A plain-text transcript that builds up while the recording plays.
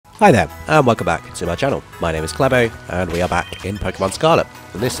Hi there, and welcome back to my channel. My name is Klebo, and we are back in Pokemon Scarlet,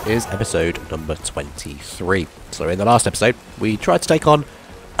 and this is episode number 23. So in the last episode, we tried to take on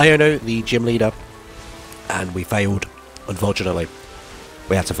Iono, the gym leader, and we failed, unfortunately.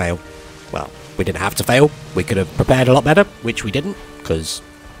 We had to fail. Well, we didn't have to fail. We could have prepared a lot better, which we didn't, because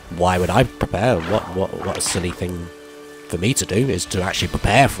why would I prepare? What a silly thing for me to do is to actually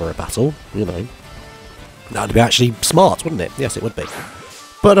prepare for a battle, you know. That would be actually smart, wouldn't it? Yes, it would be.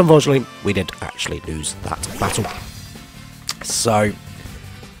 But unfortunately, we did actually lose that battle. So,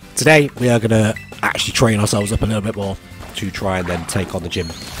 today we are going to actually train ourselves up a little bit more to try and then take on the gym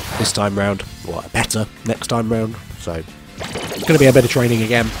this time round, or better next time round. So, it's going to be a bit of training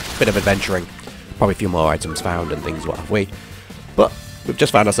again, a bit of adventuring, probably a few more items found and things, what have we. But we've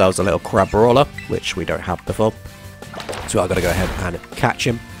just found ourselves a little crab brawler, which we don't have before. So I've got to go ahead and catch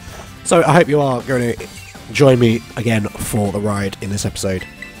him. So I hope you are going to join me again for the ride in this episode.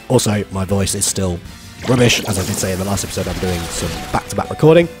 Also, my voice is still rubbish, as I did say in the last episode. I'm doing some back-to-back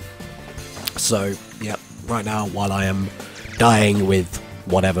recording. So, yeah, right now, while I am dying with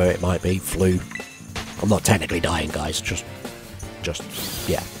whatever it might be, flu, I'm not technically dying, guys. Just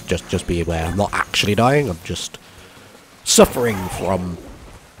be aware. I'm not actually dying. I'm just suffering from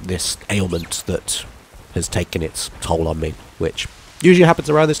this ailment that has taken its toll on me, which usually happens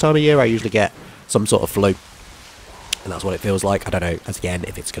around this time of year. I usually get some sort of flu, and that's what it feels like. I don't know, as again,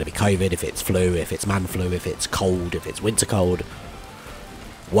 if it's going to be COVID, if it's flu, if it's man flu, if it's cold, if it's winter cold,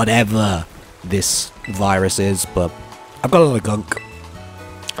 whatever this virus is, but I've got a lot of gunk.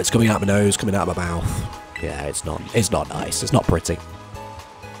 It's coming out my nose, coming out of my mouth. Yeah, it's not nice, it's not pretty.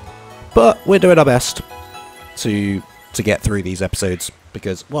 But we're doing our best to get through these episodes,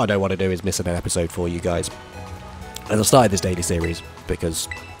 because what I don't want to do is miss an episode for you guys. And I started this daily series because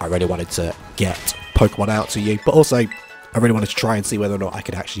I really wanted to get Pokemon out to you, but also I really wanted to try and see whether or not I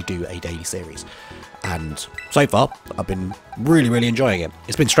could actually do a daily series. And so far, I've been really enjoying it.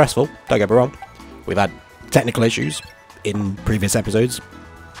 It's been stressful, don't get me wrong. We've had technical issues in previous episodes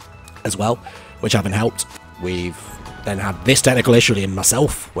as well, which haven't helped. We've then had this technical issue in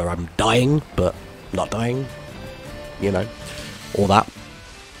myself, where I'm dying, but not dying. You know, all that.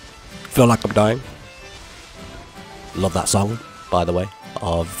 Feel like I'm dying. Love that song, by the way,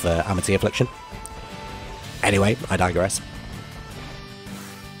 of Amity Affliction. Anyway, I digress.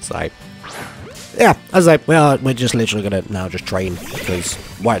 So, yeah, as I say, we're just literally going to now just train, because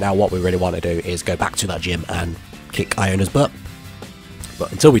right now what we really want to do is go back to that gym and kick Iona's butt.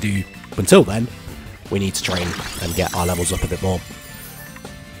 But until then, we need to train and get our levels up a bit more.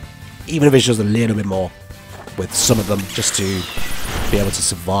 Even if it's just a little bit more with some of them, just to be able to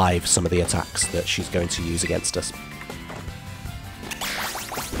survive some of the attacks that she's going to use against us.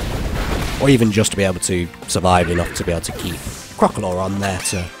 Or even just to be able to survive enough to be able to keep Crocodile on there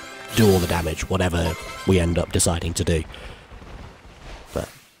to do all the damage, whatever we end up deciding to do. But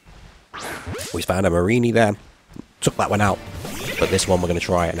we found a Marini there, took that one out, but this one we're going to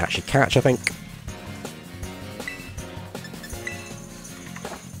try and actually catch, I think.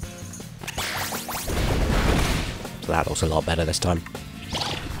 So that looks a lot better this time.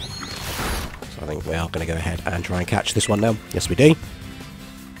 So I think we are going to go ahead and try and catch this one now. Yes, we do.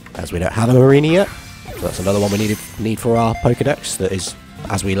 As we don't have a Marini yet. So that's another one we need for our Pokedex. That is,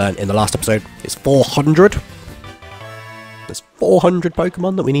 as we learned in the last episode, it's 400. There's 400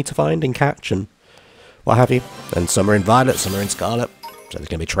 Pokemon that we need to find and catch and what have you. And some are in Violet, some are in Scarlet. So there's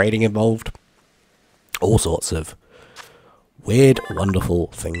going to be trading involved. All sorts of weird, wonderful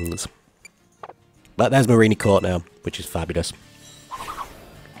things. But there's Marini caught now, which is fabulous.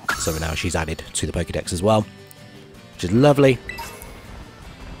 So now she's added to the Pokedex as well, which is lovely.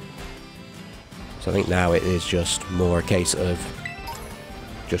 So I think now it is just more a case of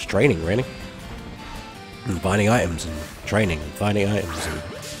just training, really. And finding items, and training, and finding items, and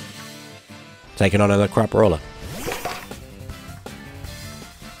taking on another crab brawler.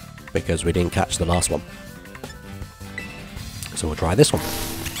 Because we didn't catch the last one. So we'll try this one.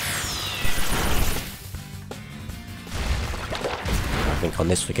 I think on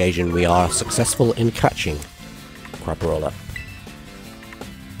this occasion we are successful in catching crab brawler.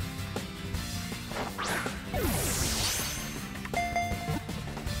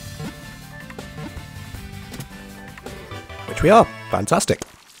 We are. Fantastic.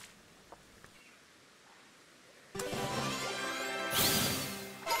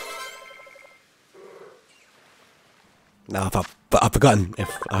 Now, I've forgotten,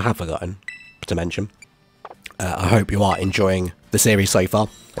 if I have forgotten to mention, I hope you are enjoying the series so far,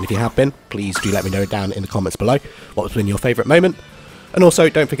 and if you have been, please do let me know down in the comments below what's been your favourite moment, and also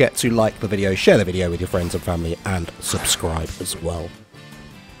don't forget to like the video, share the video with your friends and family, and subscribe as well.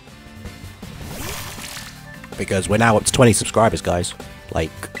 because we're now up to 20 subscribers, guys.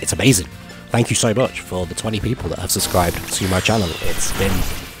 Like, it's amazing. Thank you so much for the 20 people that have subscribed to my channel. It's been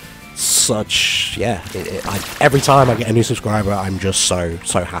such, yeah, every time I get a new subscriber, I'm just so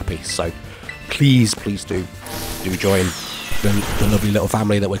happy. So please do join the lovely little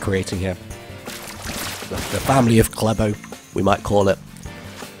family that we're creating here. The family of Klebo, we might call it.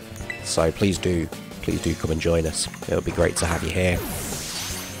 So please do come and join us. It would be great to have you here.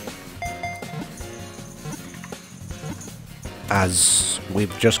 As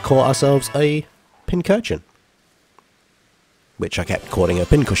we've just caught ourselves a pincurchin, which I kept calling a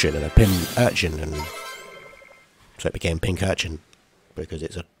pincushion and a pin urchin, and so it became pincurchin because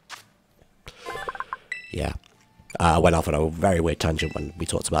it's a, yeah. I went off on a very weird tangent when we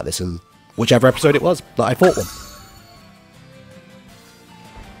talked about this in whichever episode it was that I fought one.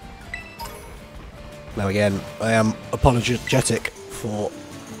 Now again, I am apologetic for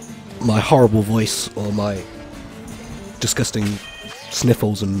my horrible voice or my disgusting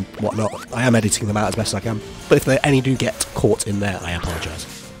sniffles and whatnot. I am editing them out as best I can, but if any do get caught in there, I apologise.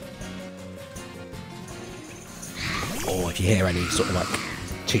 Or if you hear any sort of like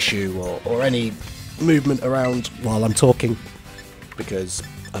tissue or any movement around while I'm talking, because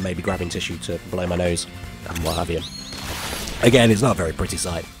I may be grabbing tissue to blow my nose and what have you. Again, it's not a very pretty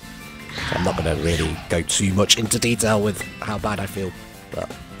sight, so I'm not going to really go too much into detail with how bad I feel,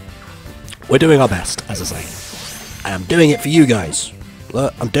 but we're doing our best, as I say. I'm doing it for you guys.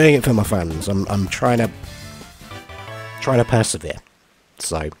 Look, I'm doing it for my fans. I'm trying to persevere.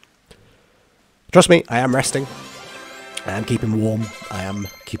 So trust me, I am resting. I am keeping warm. I am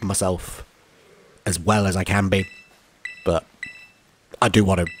keeping myself as well as I can be. But I do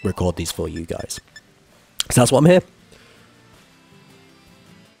want to record these for you guys. So that's what I'm here.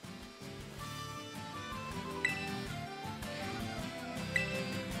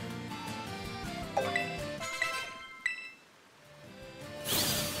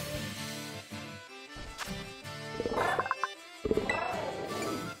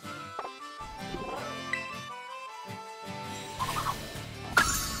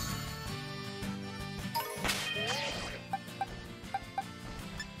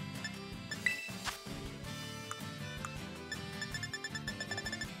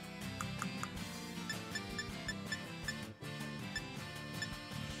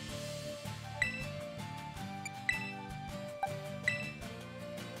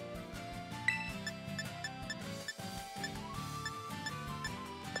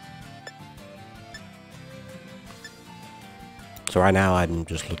 So right now I'm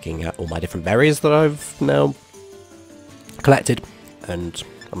just looking at all my different berries that I've now collected, and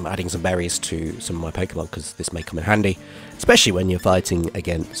I'm adding some berries to some of my Pokemon because this may come in handy, especially when you're fighting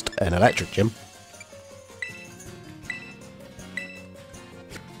against an electric gym.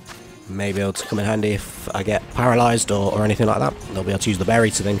 May be able to come in handy if I get paralysed or anything like that. They'll be able to use the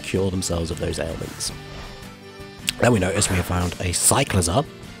berry to then cure themselves of those ailments. Then we notice we have found a Cyclizar,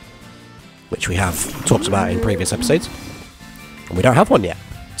 which we have talked about in previous episodes. And we don't have one yet,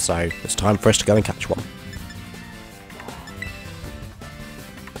 so it's time for us to go and catch one.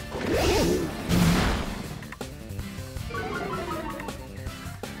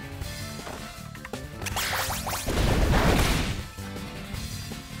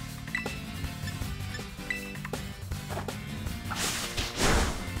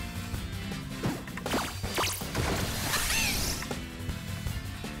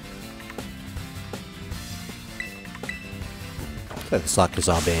 The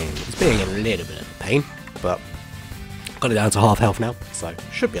Cyclizar being a little bit of a pain, but got it down to half health now, so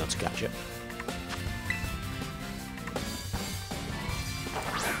should be able to catch it.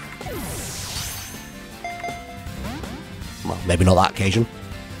 Well, maybe not that occasion,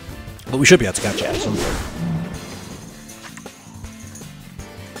 but we should be able to catch it at some point.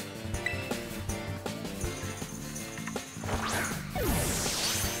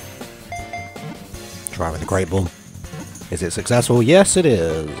 Try with the Great Ball. Is it successful? Yes, it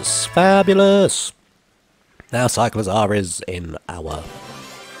is. Fabulous! Now Cyclizar is in our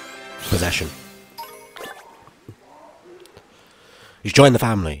possession. He's joined the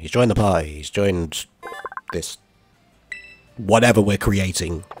family. He's joined the party. He's joined this... whatever we're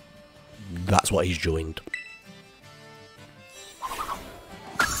creating. That's what he's joined.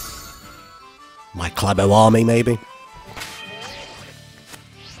 My Klebo army, maybe?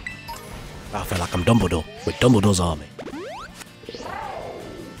 I feel like I'm Dumbledore, with Dumbledore's army.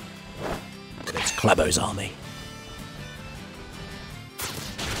 It's Klebo's army.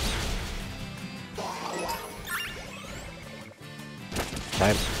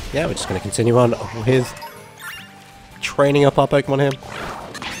 Okay, yeah, we're just going to continue on with training up our Pokemon here.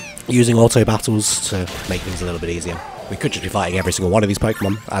 using auto battles to make things a little bit easier. We could just be fighting every single one of these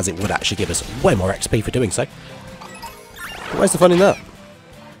Pokemon, as it would actually give us way more XP for doing so. But where's the fun in that?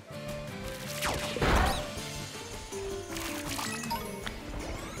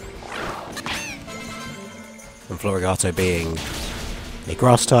 And Florigato being a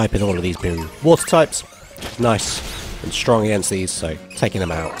grass type and all of these being water types, nice and strong against these, so taking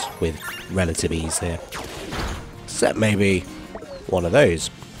them out with relative ease here. Except maybe one of those,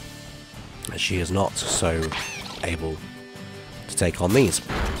 as she is not so able to take on these.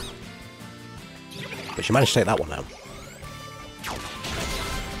 But she managed to take that one out.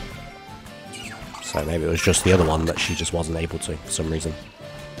 So maybe it was just the other one that she just wasn't able to for some reason.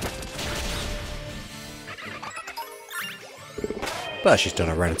 But she's done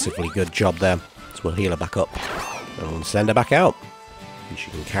a relatively good job there. So we'll heal her back up and send her back out. And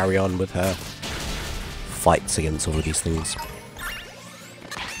she can carry on with her fights against all of these things.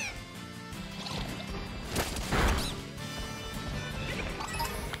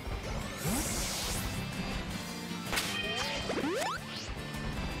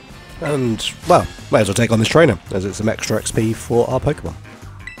 And, well, may as well take on this trainer, as it's some extra XP for our Pokemon.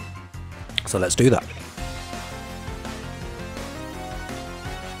 So let's do that.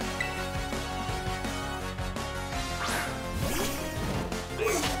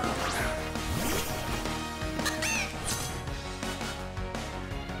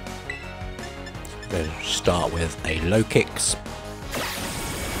 Start with a low kicks.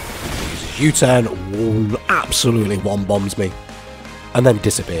 Uses U-turn, absolutely one bombs me, and then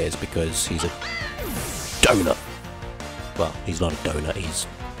disappears because he's a donut. Well, he's not a donut. He's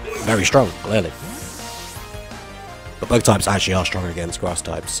very strong, clearly. But bug types actually are strong against grass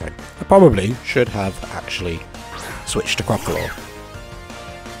types, so I probably should have actually switched to Crocodile.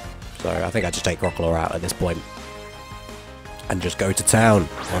 So I think I just take Crocodile out at this point and just go to town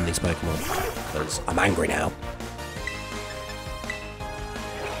on these Pokemon. Because I'm angry now.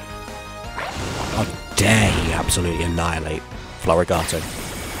 How dare he absolutely annihilate Florigato.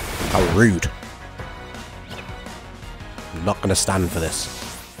 How rude. I'm not going to stand for this.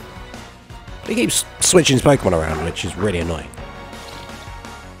 He keeps switching his Pokemon around, which is really annoying.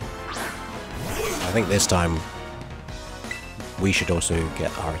 I think this time we should also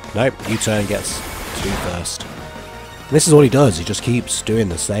get our... Nope, U-turn gets to first. And this is all he does, he just keeps doing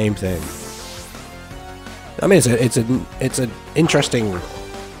the same thing. I mean, it's an interesting,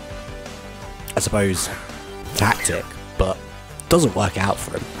 I suppose, tactic, but it doesn't work out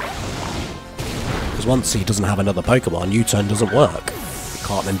for him. Because once he doesn't have another Pokemon, U-turn doesn't work. He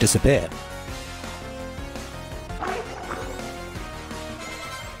can't then disappear.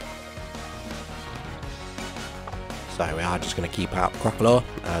 So we are just going to keep out Crocodile,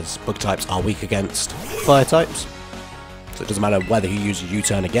 as bug types are weak against fire types. So it doesn't matter whether he uses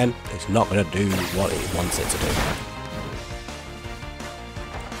U-turn again, it's not going to do what it wants it to do.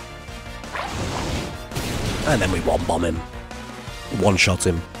 And then we one-bomb him. One-shot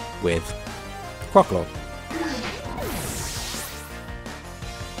him with Crocodile.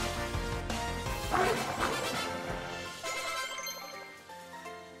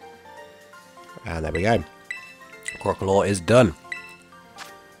 And there we go. Crocodile is done.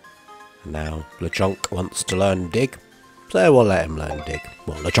 Now LeChonk wants to learn Dig. So we'll let him learn Dig.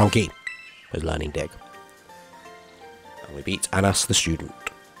 Well, LeChonky is learning Dig. And we beat Anas the student.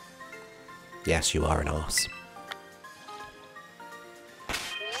 Yes, you are an arse.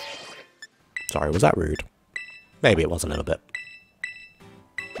 Sorry, was that rude? Maybe it was a little bit.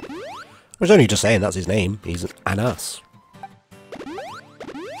 I was only just saying that's his name. He's an Anas.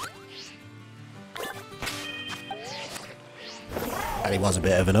 And he was a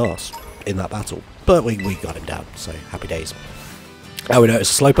bit of an arse in that battle. But we got him down, so happy days. Oh, we know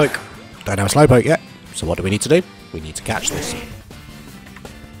it's a Slowpoke. Don't have a Slowpoke yet. So what do we need to do? We need to catch this.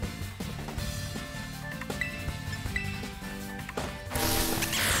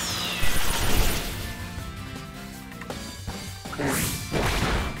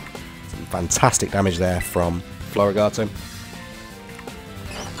 Some fantastic damage there from Florigato.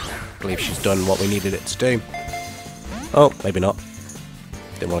 I believe she's done what we needed it to do. Oh, maybe not.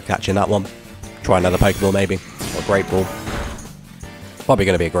 Didn't want to catch in that one. Try another Pokeball maybe. Or Great Ball. Probably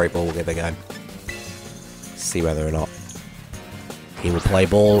going to be a Great Ball. We'll give it a go. See whether or not he will play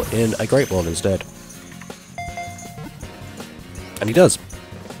ball in a Great Ball instead. And he does.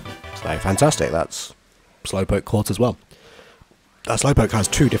 So fantastic. That's Slowpoke caught as well. Slowpoke has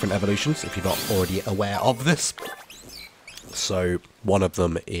two different evolutions, if you're not already aware of this. So one of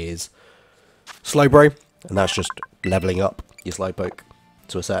them is Slowbro, and that's just leveling up your Slowpoke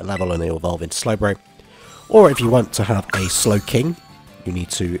to a certain level and it'll evolve into Slowbro. Or if you want to have a Slowking, you need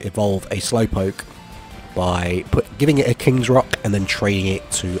to evolve a Slowpoke by giving it a King's Rock and then trading it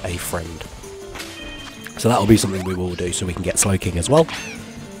to a friend. So that will be something we will do so we can get Slowking as well.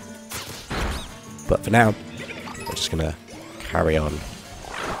 But for now, we're just going to carry on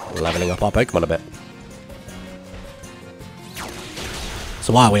leveling up our Pokemon a bit.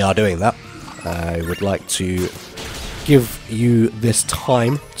 So while we are doing that, I would like to give you this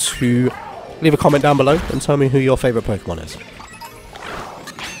time to leave a comment down below and tell me who your favourite Pokemon is.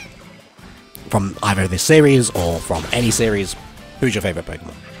 From either this series or from any series, who's your favourite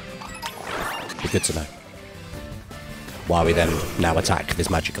Pokemon? Be good to know. Why we then now attack this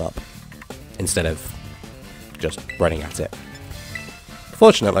Magikarp instead of just running at it.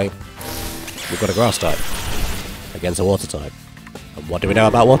 Fortunately, we've got a Grass type against a Water type. And what do we know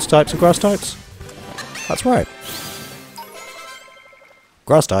about Water types and Grass types? That's right.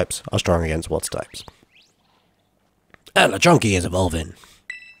 Grass types are strong against Water types. And Lechonky is evolving.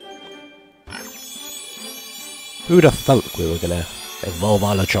 Who'd have thunk we were gonna evolve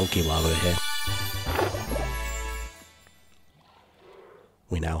our Lechonky while we were here?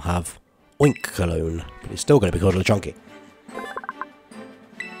 We now have Oink Cologne, but it's still going to be called Lechonky.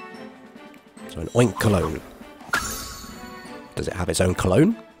 So an Oink Cologne. Does it have its own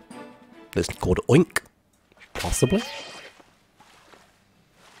cologne? That's called Oink? Possibly.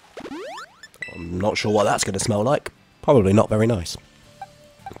 I'm not sure what that's going to smell like. Probably not very nice.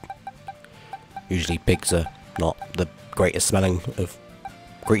 Usually pigs are not the greatest smelling of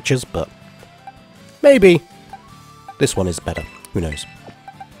creatures, but maybe this one is better. Who knows?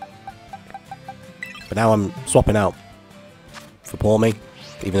 But now I'm swapping out for poor me,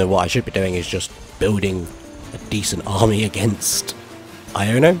 even though what I should be doing is just building a decent army against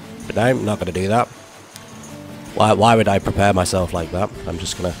Iono. But no, I'm not going to do that. Why would I prepare myself like that? I'm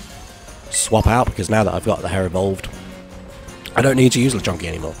just going to swap out, because now that I've got the hair evolved, I don't need to use Lechonky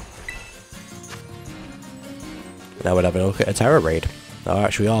anymore. Now we'll have a look at a Terra Raid. Now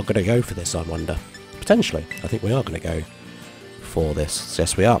actually we are going to go for this, I wonder. Potentially. I think we are going to go for this.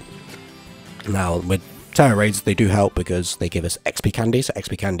 Yes, we are. Now, with Terra Raids, they do help because they give us EXP Candy, so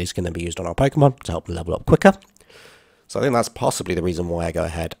EXP Candy is going to be used on our Pokemon to help them level up quicker. So I think that's possibly the reason why I go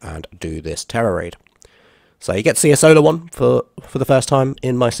ahead and do this Terra Raid. So you get to see a solo one for the first time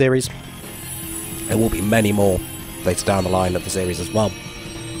in my series. There will be many more later down the line of the series as well.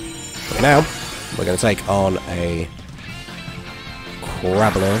 But now, we're going to take on a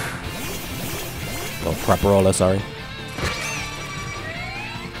Crabrawler, or Crabrawler, sorry.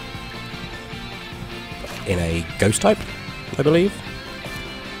 In a Ghost type, I believe.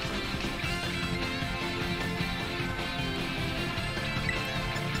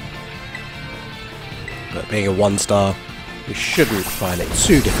 But being a 1-star, we shouldn't find it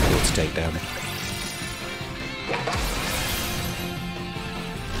too difficult to take down.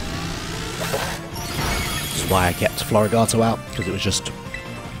 This is why I kept Florigato out, because it was just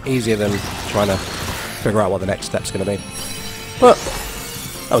easier than trying to figure out what the next step's going to be. But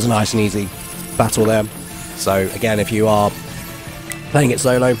that was a nice and easy battle there. So again, if you are playing it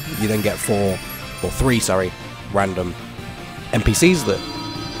solo, you then get 3 random NPCs that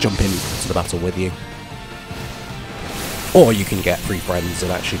jump into the battle with you. Or you can get 3 friends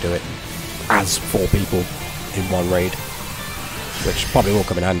and actually do it as 4 people in one raid, which probably will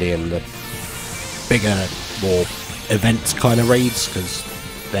come in handy in the bigger, more event kind of raids, because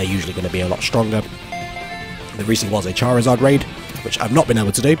they're usually going to be a lot stronger. There recently was a Charizard raid, which I've not been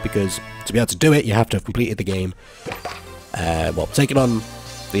able to do, because to be able to do it, you have to have completed the game. Well, taken on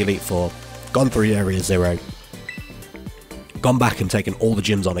the Elite Four, gone through Area 0, gone back and taken all the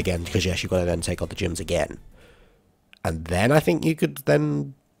gyms on again, because yes, you've got to then take on the gyms again. And then I think you could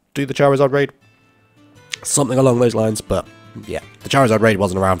then do the Charizard raid. Something along those lines, but yeah, the Charizard raid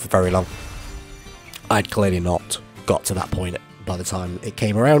wasn't around for very long. I'd clearly not got to that point by the time it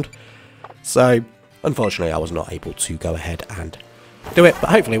came around. So, unfortunately, I was not able to go ahead and do it, but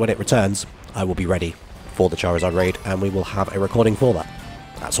hopefully when it returns, I will be ready for the Charizard raid, and we will have a recording for that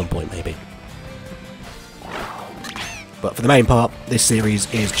at some point, maybe. But for the main part, this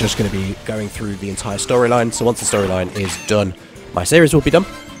series is just going to be going through the entire storyline, so once the storyline is done, my series will be done.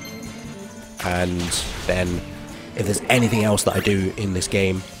 And then, if there's anything else that I do in this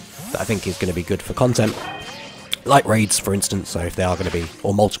game that I think is going to be good for content, like raids, for instance, so if they are going to be,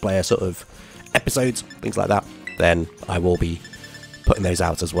 or multiplayer sort of episodes, things like that, then I will be putting those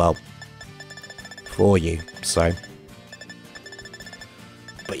out as well for you. So,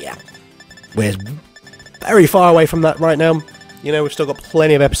 but yeah, we're very far away from that right now. You know, we've still got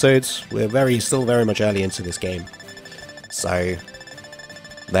plenty of episodes. We're still very much early into this game, so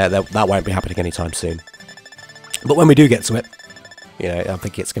that won't be happening anytime soon. But when we do get to it, You know, I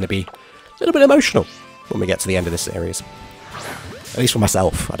think it's going to be a little bit emotional when we get to the end of this series. At least for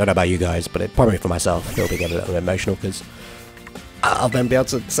myself. I don't know about you guys, but probably for myself, it'll be getting a little bit emotional because I'll then be able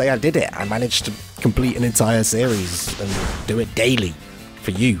to say I did it. I managed to complete an entire series and do it daily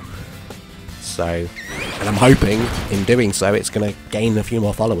for you. So, and I'm hoping in doing so it's going to gain a few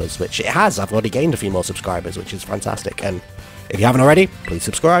more followers, which it has. I've already gained a few more subscribers, which is fantastic. And if you haven't already, please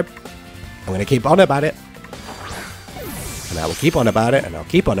subscribe. I'm going to keep on about it. And I will keep on about it, and I'll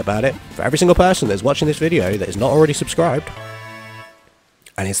keep on about it. For every single person that's watching this video that is not already subscribed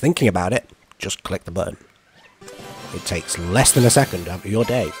and is thinking about it, just click the button. It takes less than a second out of your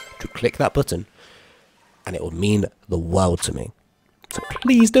day to click that button, and it will mean the world to me. So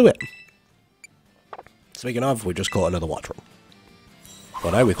please do it. Speaking of, we just caught another watch roll.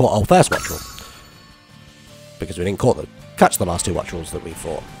 Well, no, we caught our first watch roll. Because we didn't catch the last two watch rolls that we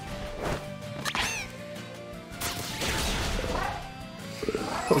fought.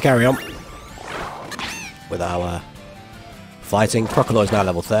 But we carry on with our fighting. Crocodile is now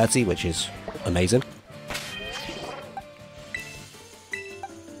level 30, which is amazing.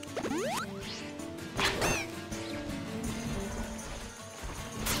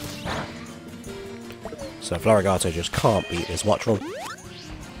 So Florigato just can't beat this watch roll.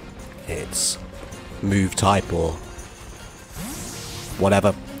 Its move type or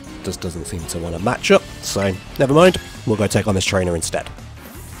whatever just doesn't seem to want to match up, so never mind, we'll go take on this trainer instead.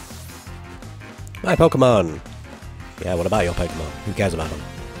 My Pokemon! Yeah, what about your Pokemon? Who cares about them?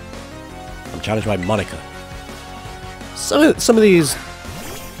 I'm challenged by Monica. Some of these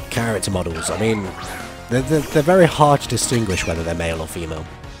character models, I mean, they're very hard to distinguish whether they're male or female.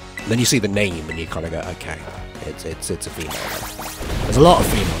 And then you see the name and you kind of go, okay, it's a female. There's a lot of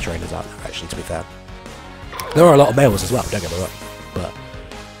female trainers out there, actually, to be fair. There are a lot of males as well, don't get me wrong, but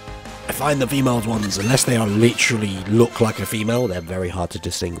I find the female ones, unless they are literally look like a female, they're very hard to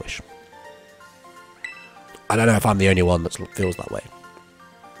distinguish. I don't know if I'm the only one that feels that way.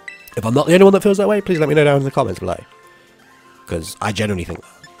 If I'm not the only one that feels that way, please let me know down in the comments below. Because I genuinely think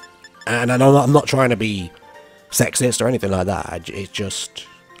that. And I'm not trying to be sexist or anything like that. It's just...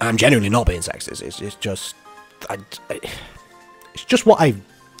 I'm genuinely not being sexist. It's just... it's just what I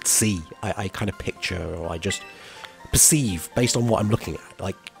see. I kind of picture, or I just perceive based on what I'm looking at.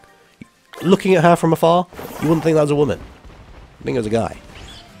 Like, looking at her from afar, you wouldn't think that was a woman. You think it was a guy.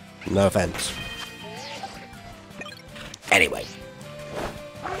 No offense. Anyway,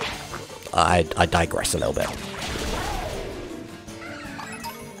 I digress a little bit.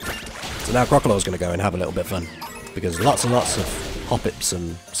 So now Crocodile's going to go and have a little bit of fun, because lots and lots of Hoppips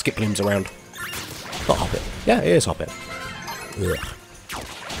and Skiplings around. Not Hoppip. Yeah, it is Hoppip. Ugh.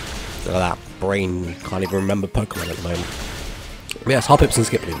 So that brain can't even remember Pokemon at the moment. But yes, Hoppips and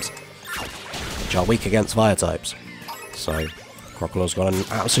Skiplings, which are weak against fire types. So Crocodile's gone and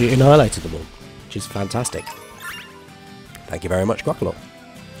absolutely annihilated them all, which is fantastic. Thank you very much, Crocodile.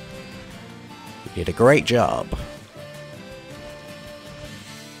 You did a great job.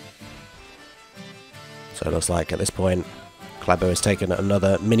 So it looks like at this point, Klebo has taken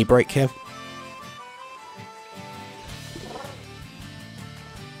another mini break here.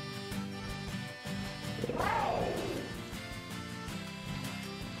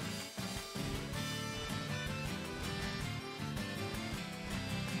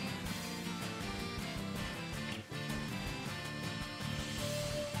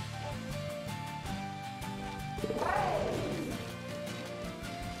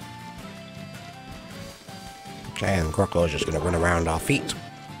 Okay, and Crocodile is just going to run around our feet,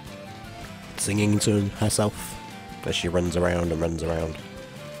 singing to herself as she runs around and runs around.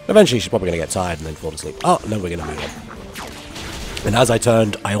 Eventually she's probably going to get tired and then fall asleep. Oh, no, we're going to move on. And as I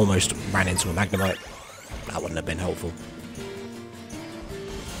turned, I almost ran into a Magnemite. That wouldn't have been helpful.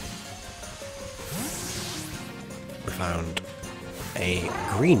 We found a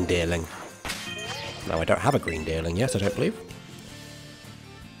green deerling. No, I don't have a green deerling yet, I don't believe.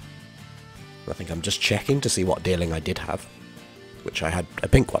 I think I'm just checking to see what deerling I did have, which I had a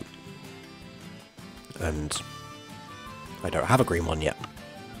pink one. And I don't have a green one yet.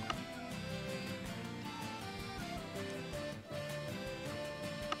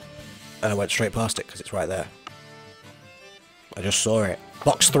 And I went straight past it because it's right there. I just saw it.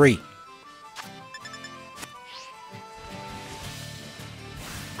 Box 3.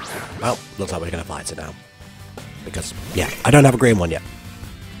 Well, looks like we're going to fight it now. Because, yeah, I don't have a green one yet.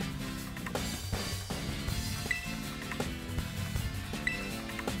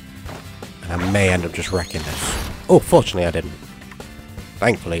 I may end up just wrecking this. Oh, fortunately I didn't.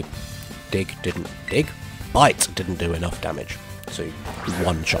 Thankfully, Bite didn't do enough damage to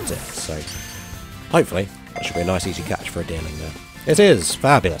one-shot it, so hopefully that should be a nice easy catch for a deerling there. It is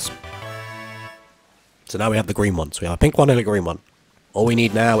fabulous. So now we have the green one. So we have a pink one and a green one. All we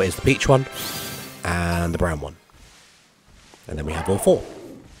need now is the peach one and the brown one. And then we have all four.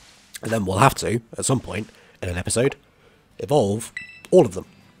 And then we'll have to, at some point in an episode, evolve all of them.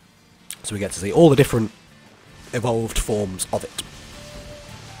 So we get to see all the different evolved forms of it.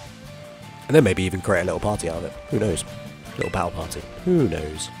 And then maybe even create a little party out of it. Who knows? Little battle party. Who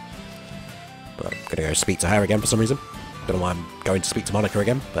knows? But I'm going to go speak to her again for some reason. Don't know why I'm going to speak to Monica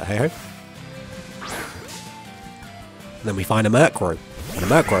again, but hey ho. And then we find a Murkrow. And a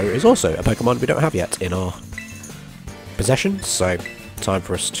Murkrow is also a Pokemon we don't have yet in our possession. So, time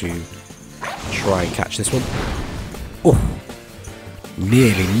for us to try and catch this one. Oh!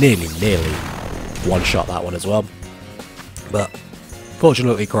 Nearly one-shot that one as well. But,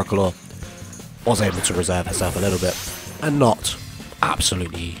 fortunately, Crocodile was able to reserve herself a little bit and not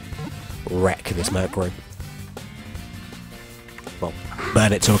absolutely wreck this Murkrow. Well,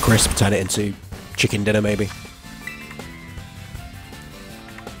 burn it to a crisp, turn it into chicken dinner maybe.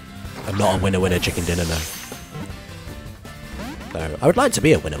 I'm not a winner chicken dinner, no. No, I would like to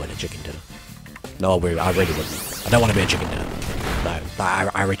be a winner chicken dinner. No, I really wouldn't. I don't want to be a chicken dinner. No,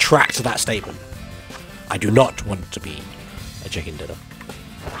 I retract that statement. I do not want to be a chicken dinner.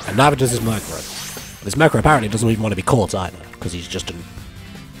 And neither does this Murkrow. This Murkrow apparently doesn't even want to be caught either, because he's just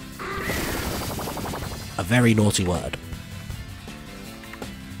a very naughty word.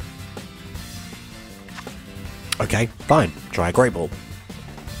 Okay, fine. Try a Great Ball.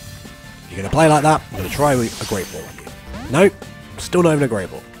 You're going to play like that, I'm going to try a Great Ball on you. Nope, still not even a Great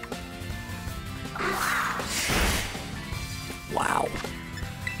Ball. Wow.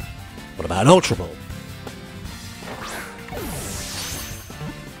 What about an Ultra Ball?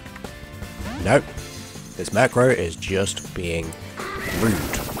 Nope. This Murkrow is just being rude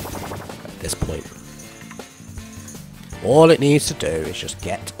at this point. All it needs to do is just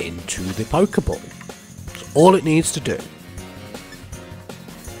get into the Pokeball. That's all it needs to do.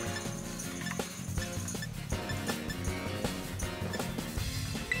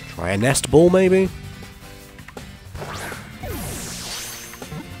 Try a Nest Ball, maybe?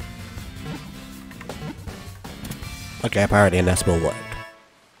 Okay, apparently a Nest Ball worked.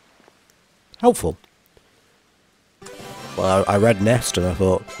 Helpful. Well, I read Nest and I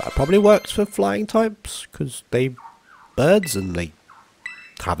thought, that probably works for flying types, because they birds and they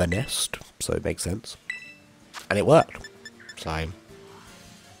have a nest, so it makes sense. And it worked. So...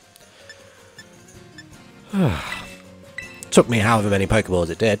 took me however many Pokeballs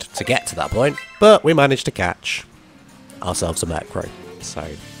it did to get to that point, but we managed to catch ourselves a Murkrow. So,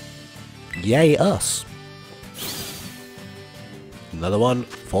 yay us. Another one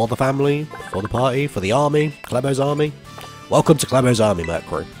for the family, for the party, for the army, Klebo's army. Welcome to Klebo's army,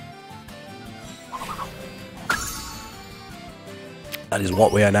 Murkrow. That is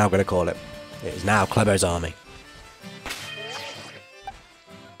what we are now going to call it. It is now Klebo's army.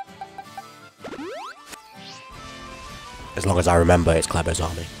 As long as I remember it's Klebo's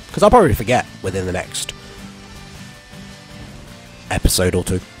army. Because I'll probably forget within the next episode or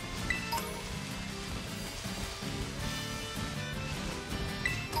two.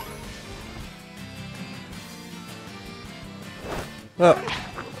 Well,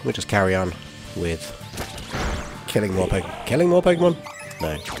 we'll just carry on with killing more Pokemon. Killing more Pokemon?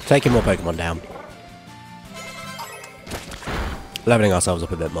 No. Taking more Pokemon down. Leveling ourselves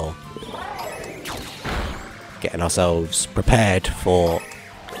up a bit more. Getting ourselves prepared for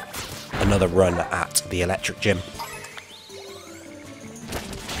another run at the electric gym.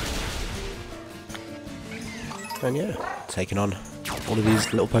 And yeah, taking on all of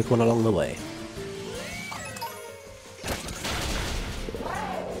these little Pokemon along the way.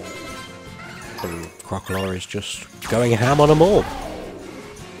 And Crocodile is just going ham on them all.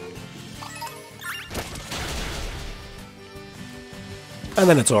 And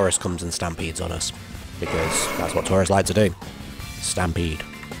then a Taurus comes and stampedes on us. Because that's what Taurus like to do. Stampede.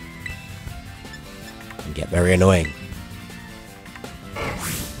 And get very annoying.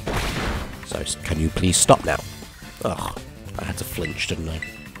 So, can you please stop now? Ugh, I had to flinch, didn't I?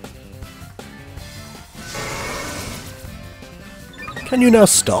 Can you now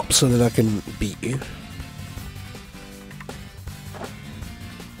stop so that I can beat you?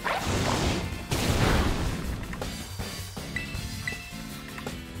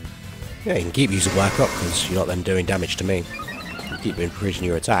 Yeah, you can keep using Work Up because you're not then doing damage to me. You keep increasing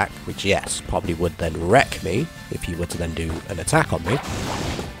your attack, which yes, probably would then wreck me if you were to then do an attack on me.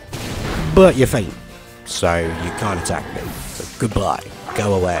 But you're faint, so you can't attack me. So goodbye,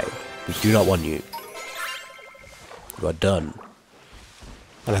 go away. We do not want you. You are done.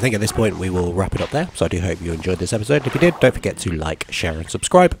 And I think at this point we will wrap it up there. So I do hope you enjoyed this episode. If you did, don't forget to like, share and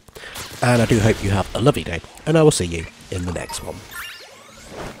subscribe. And I do hope you have a lovely day. And I will see you in the next one.